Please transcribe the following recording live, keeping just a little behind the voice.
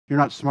You're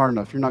not smart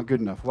enough. You're not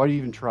good enough. Why do you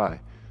even try?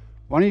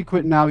 Why don't you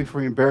quit now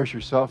before you embarrass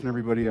yourself and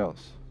everybody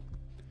else?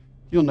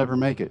 You'll never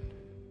make it.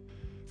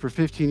 For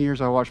 15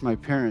 years, I watched my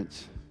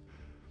parents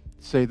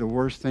say the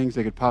worst things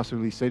they could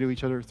possibly say to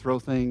each other, throw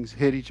things,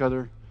 hit each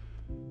other.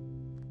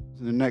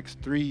 In the next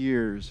 3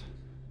 years,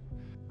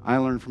 I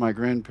learned from my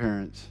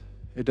grandparents,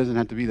 it doesn't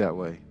have to be that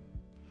way.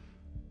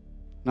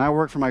 Now, I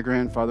worked for my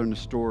grandfather in the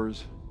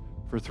stores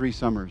for 3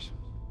 summers,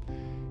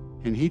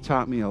 and he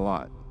taught me a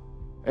lot.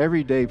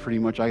 Every day, pretty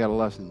much, I got a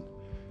lesson.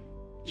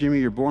 Jimmy,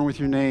 you're born with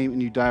your name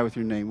and you die with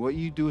your name. What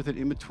you do with it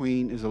in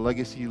between is a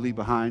legacy you leave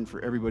behind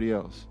for everybody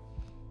else.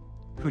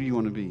 Who do you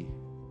want to be?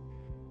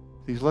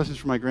 These lessons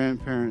from my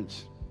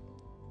grandparents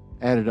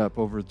added up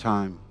over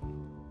time.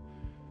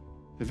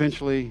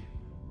 Eventually,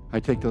 I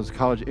take those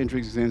college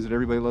entrance exams that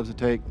everybody loves to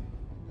take.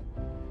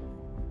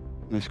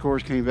 My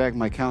scores came back.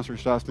 My counselor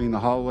stops me in the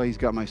hallway. He's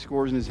got my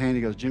scores in his hand.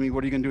 He goes, Jimmy,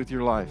 what are you going to do with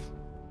your life?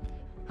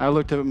 I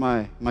looked up at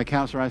my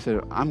counselor. I said,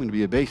 I'm going to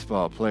be a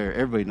baseball player.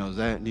 Everybody knows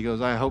that. And he goes,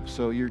 I hope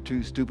so. You're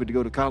too stupid to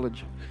go to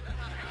college.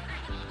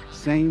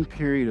 Same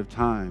period of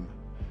time,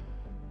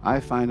 I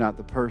find out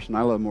the person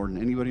I love more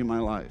than anybody in my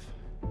life,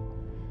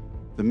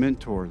 the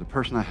mentor, the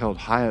person I held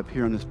high up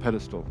here on this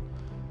pedestal.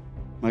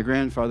 My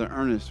grandfather,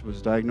 Ernest,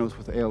 was diagnosed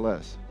with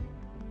ALS.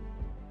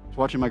 I was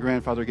watching my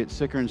grandfather get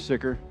sicker and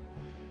sicker.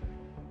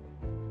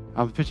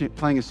 I was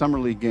playing a summer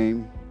league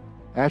game.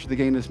 After the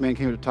game, this man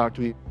came to talk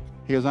to me.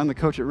 He goes, I'm the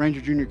coach at Ranger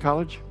Junior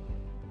College.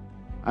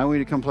 I want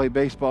you to come play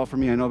baseball for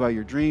me. I know about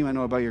your dream. I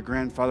know about your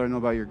grandfather. I know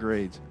about your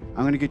grades.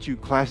 I'm going to get you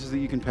classes that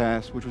you can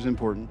pass, which was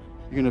important.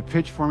 You're going to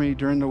pitch for me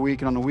during the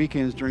week, and on the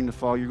weekends during the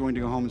fall, you're going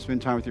to go home and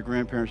spend time with your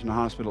grandparents in the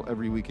hospital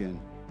every weekend.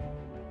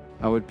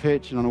 I would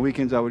pitch, and on the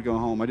weekends, I would go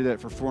home. I did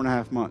that for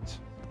 4.5 months.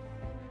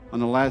 On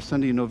the last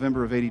Sunday in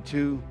November of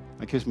 '82,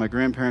 I kissed my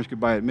grandparents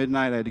goodbye at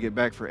midnight. I had to get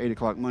back for 8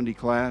 o'clock Monday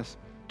class.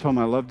 Told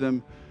them I loved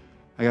them.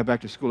 I got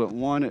back to school at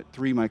 1. At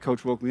 3, my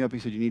coach woke me up. He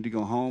said, you need to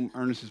go home.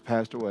 Ernest has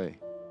passed away.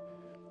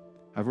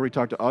 I've already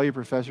talked to all your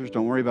professors.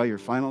 Don't worry about your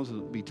finals.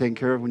 It'll be taken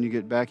care of when you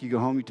get back. You go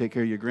home, you take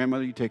care of your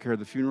grandmother, you take care of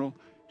the funeral.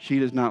 She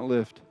does not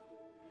lift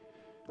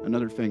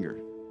another finger.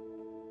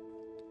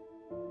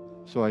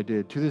 So I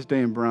did. To this day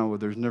in Brownwood,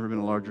 there's never been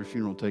a larger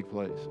funeral take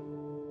place.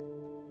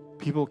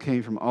 People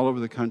came from all over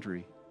the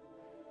country.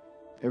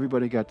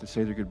 Everybody got to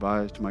say their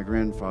goodbyes to my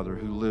grandfather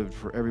who lived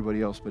for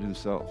everybody else but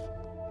himself.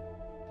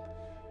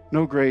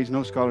 No grades,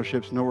 no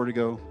scholarships, nowhere to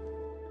go.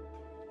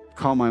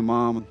 Call my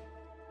mom.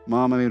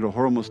 Mom, I made a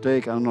horrible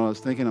mistake. I don't know what I was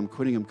thinking. I'm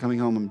quitting. I'm coming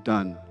home. I'm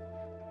done.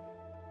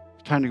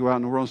 It's time to go out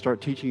in the world and start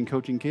teaching and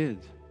coaching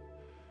kids.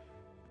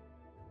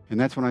 And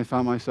that's when I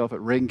found myself at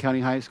Reagan County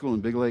High School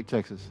in Big Lake,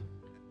 Texas.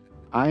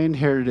 I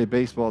inherited a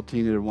baseball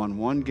team that had won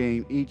 1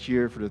 game each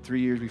year for the 3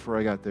 years before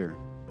I got there.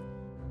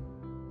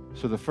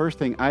 So the first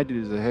thing I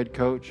did as a head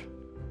coach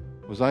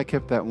was I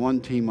kept that one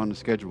team on the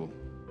schedule.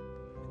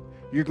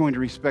 You're going to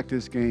respect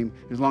this game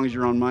as long as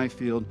you're on my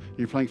field and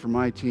you're playing for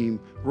my team.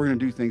 We're going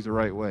to do things the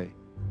right way.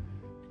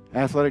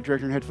 Athletic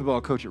director and head football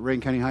coach at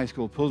Reagan County High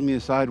School pulls me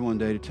aside one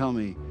day to tell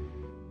me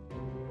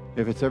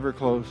if it's ever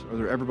close or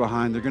they're ever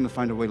behind, they're going to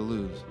find a way to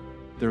lose.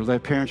 Their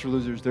parents are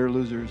losers, they're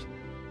losers.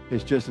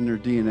 It's just in their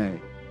DNA.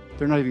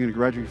 They're not even going to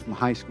graduate from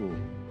high school.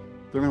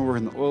 They're going to work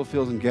in the oil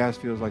fields and gas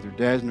fields like their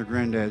dads and their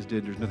granddads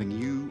did. There's nothing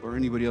you or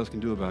anybody else can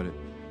do about it.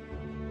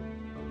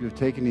 You have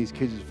taken these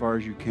kids as far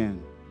as you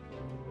can.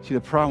 See,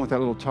 the problem with that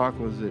little talk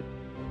was that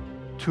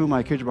 2 of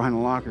my kids are behind the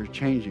lockers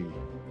changing.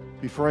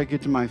 Before I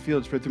get to my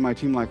field, spread through my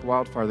team like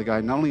wildfire. The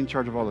guy not only in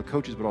charge of all the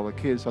coaches, but all the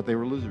kids thought they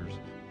were losers.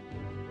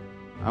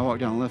 I walked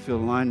down the left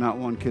field line, not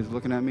one kid's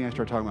looking at me. I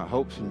started talking about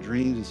hopes and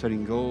dreams and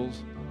setting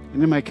goals.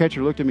 And then my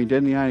catcher looked at me dead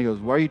in the eye and he goes,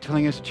 why are you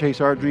telling us to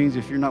chase our dreams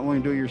if you're not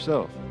willing to do it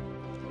yourself?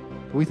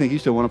 We think you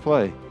still want to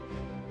play.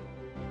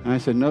 And I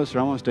said, no, sir,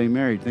 I want to stay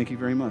married. Thank you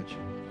very much.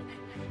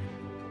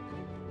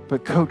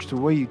 But coach, the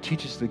way you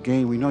teach us the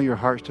game, we know your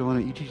heart's still in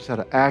it. You teach us how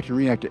to act and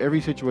react to every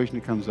situation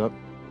that comes up.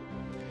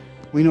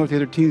 We know what the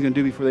other team's going to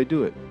do before they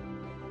do it.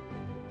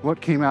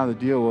 What came out of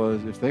the deal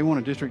was if they won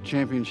a district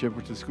championship,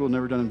 which the school had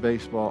never done in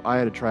baseball, I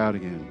had to try out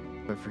again.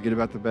 I forget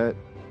about the bet.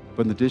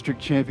 But in the district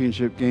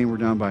championship game, we're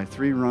down by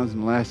 3 runs in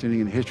the last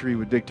inning, and history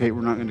would dictate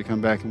we're not going to come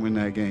back and win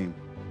that game.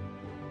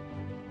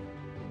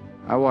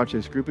 I watched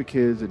this group of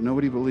kids that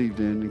nobody believed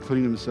in,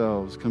 including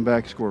themselves, come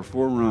back, score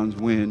 4 runs,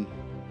 win.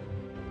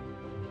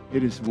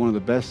 It is one of the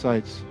best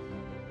sights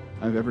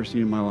I've ever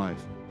seen in my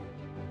life.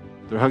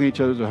 They're hugging each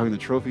other, they're hugging the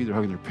trophy, they're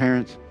hugging their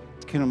parents.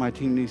 This kid on my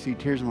team, you see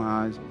tears in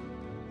my eyes.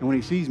 And when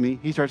he sees me,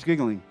 he starts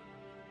giggling.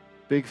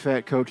 Big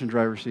fat coach in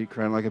driver's seat,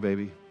 crying like a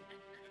baby.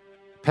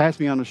 Pats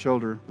me on the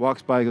shoulder,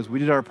 walks by, goes, we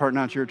did our part,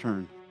 now it's your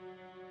turn.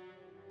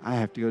 I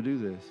have to go do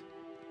this.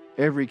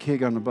 Every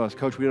kid on the bus,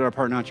 coach, we did our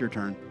part, now it's your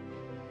turn.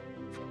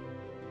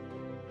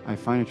 I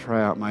find a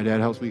tryout. My dad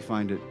helps me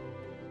find it.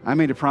 I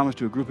made a promise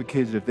to a group of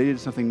kids that if they did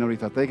something nobody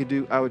thought they could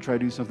do, I would try to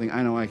do something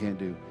I know I can't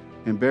do.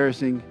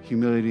 Embarrassing,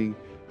 humiliating.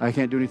 I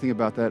can't do anything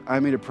about that. I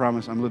made a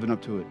promise. I'm living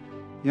up to it.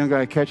 Young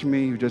guy catching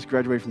me who just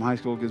graduated from high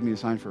school gives me a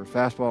sign for a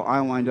fastball.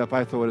 I wind up.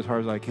 I throw it as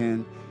hard as I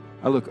can.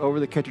 I look over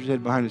the catcher's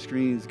head behind the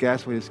screens,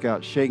 gas weighted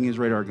scout, shaking his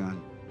radar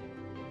gun.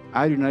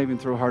 I do not even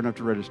throw hard enough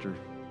to register.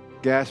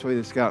 Gasway,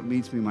 the scout,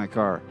 meets me in my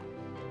car.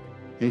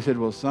 He said,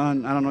 well,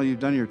 son, I don't know you've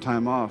done your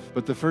time off,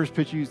 but the first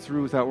pitch you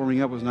threw without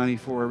warming up was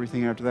 94.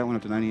 Everything after that went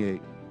up to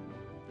 98.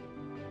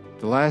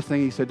 The last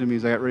thing he said to me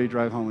as I got ready to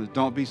drive home was,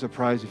 don't be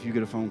surprised if you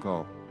get a phone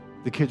call.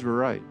 The kids were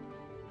right.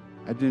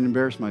 I didn't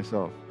embarrass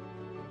myself.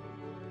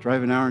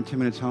 Drive an hour and 10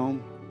 minutes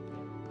home.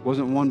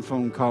 Wasn't one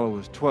phone call, it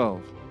was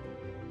 12.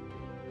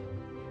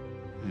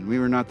 And we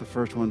were not the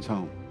first ones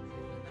home.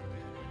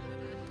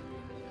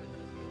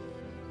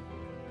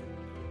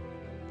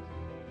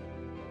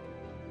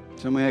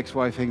 So my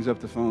ex-wife hangs up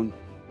the phone,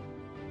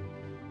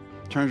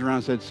 turns around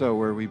and said, so,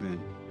 where have we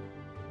been?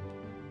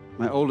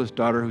 My oldest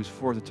daughter, who's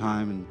 4 at the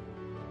time, and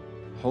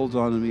holds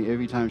on to me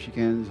every time she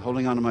can,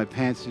 holding on to my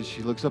pants as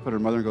she looks up at her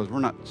mother and goes, we're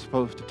not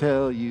supposed to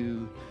tell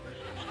you.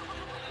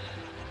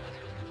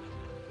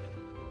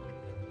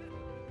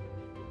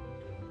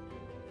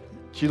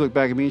 She looked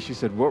back at me and she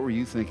said, what were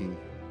you thinking?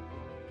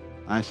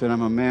 I said,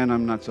 I'm a man,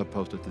 I'm not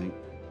supposed to think.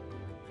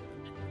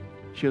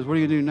 She goes, what are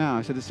you going to do now?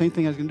 I said, the same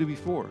thing I was going to do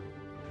before.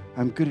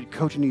 I'm good at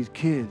coaching these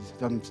kids.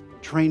 I'm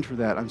trained for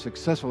that. I'm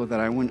successful at that.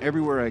 I win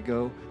everywhere I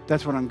go.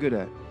 That's what I'm good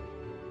at.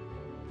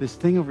 This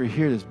thing over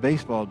here, this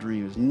baseball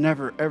dream, has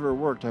never, ever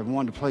worked. I've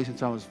wanted to play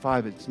since I was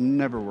 5. It's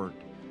never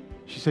worked.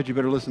 She said, you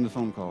better listen to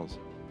phone calls.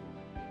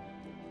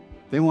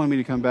 They wanted me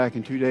to come back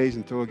in 2 days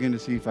and throw again to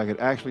see if I could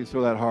actually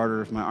throw that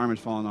harder if my arm had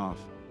fallen off.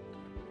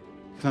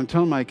 Because I'm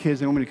telling my kids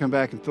they want me to come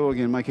back and throw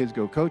again. My kids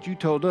go, Coach, you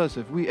told us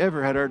if we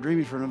ever had our dream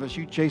in front of us,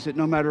 you'd chase it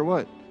no matter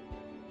what.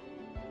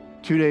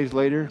 2 days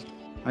later,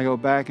 I go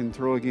back and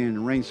throw again. It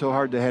rained so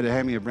hard they had to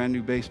hand me a brand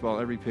new baseball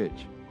every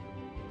pitch.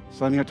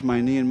 Slamming up to my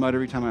knee in mud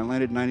every time I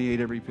landed, 98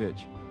 every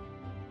pitch.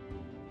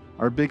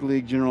 Our big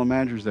league general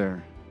manager's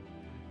there.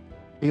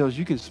 He goes,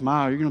 you can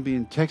smile, you're going to be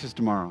in Texas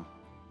tomorrow.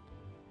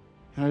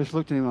 And I just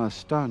looked at him and I was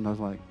stunned. I was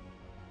like,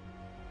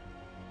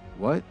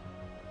 what?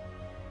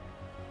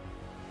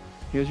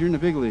 He goes, you're in the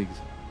big leagues.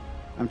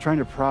 I'm trying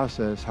to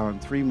process how in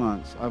 3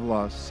 months I've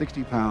lost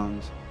 60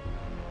 pounds.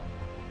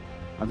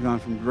 I've gone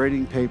from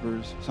grading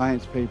papers,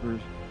 science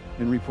papers,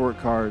 and report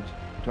cards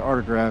to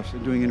autographs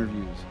and doing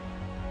interviews.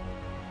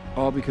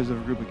 All because of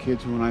a group of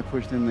kids who, when I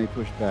pushed them, they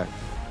pushed back.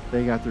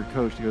 They got their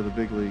coach to go to the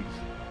big leagues,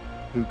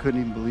 who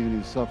couldn't even believe in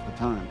himself at the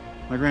time.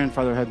 My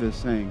grandfather had this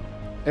saying.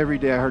 Every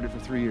day I heard it for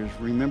 3 years,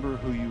 remember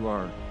who you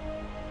are.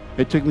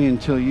 It took me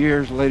until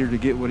years later to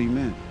get what he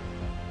meant.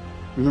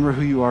 Remember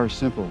who you are is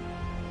simple.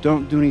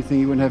 Don't do anything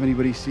you wouldn't have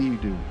anybody see you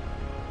do.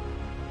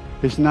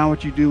 It's not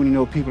what you do when you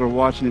know people are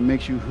watching that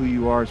makes you who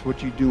you are. It's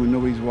what you do when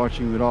nobody's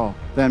watching you at all.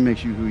 That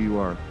makes you who you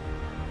are.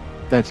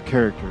 That's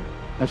character.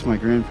 That's my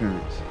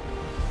grandparents.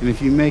 And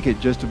if you make it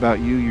just about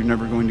you, you're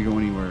never going to go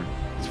anywhere.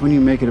 It's when you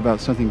make it about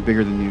something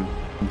bigger than you.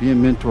 Be a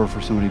mentor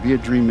for somebody. Be a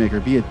dream maker.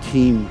 Be a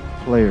team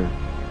player.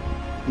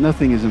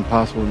 Nothing is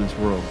impossible in this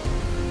world.